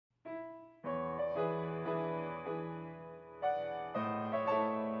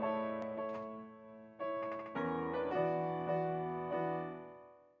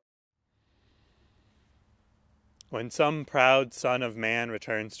When some proud son of man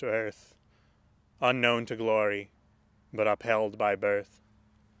returns to earth, unknown to glory, but upheld by birth,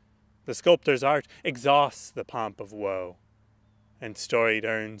 the sculptor's art exhausts the pomp of woe, and storied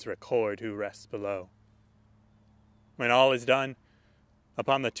urns record who rests below. When all is done,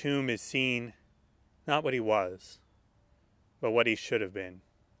 upon the tomb is seen not what he was, but what he should have been.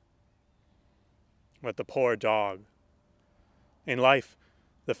 But the poor dog, in life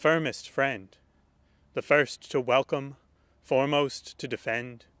the firmest friend, the first to welcome, foremost to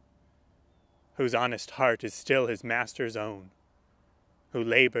defend, whose honest heart is still his master's own, who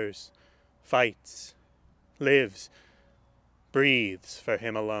labors, fights, lives, breathes for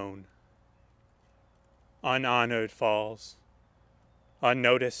him alone. Unhonored falls,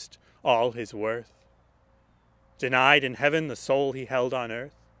 unnoticed all his worth, denied in heaven the soul he held on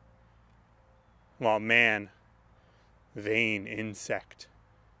earth, while man, vain insect,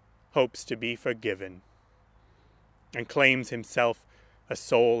 hopes to be forgiven, and claims himself a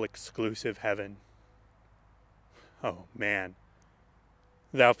soul-exclusive heaven. Oh, man,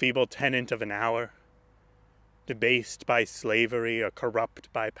 thou feeble tenant of an hour, debased by slavery or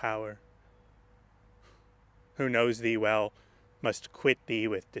corrupt by power, who knows thee well must quit thee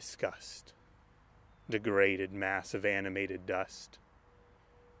with disgust, degraded mass of animated dust.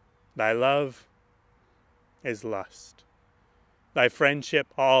 Thy love is lust, thy friendship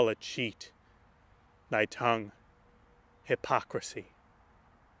all a cheat, thy tongue hypocrisy,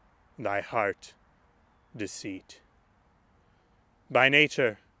 thy heart deceit. By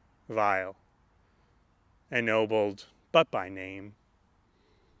nature vile, ennobled but by name,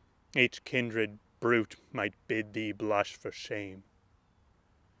 each kindred brute might bid thee blush for shame.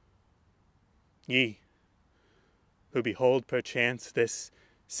 Ye, who behold perchance this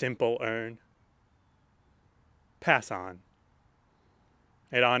simple urn, pass on.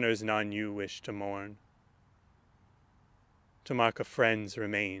 It honors none you wish to mourn. To mark a friend's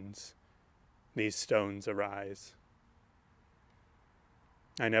remains, these stones arise.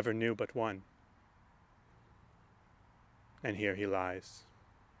 I never knew but one, and here he lies.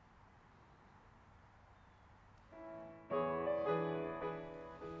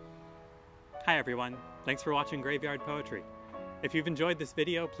 Hi everyone, thanks for watching Graveyard Poetry. If you've enjoyed this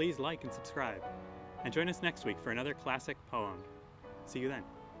video, please like and subscribe. And join us next week for another classic poem. See you then.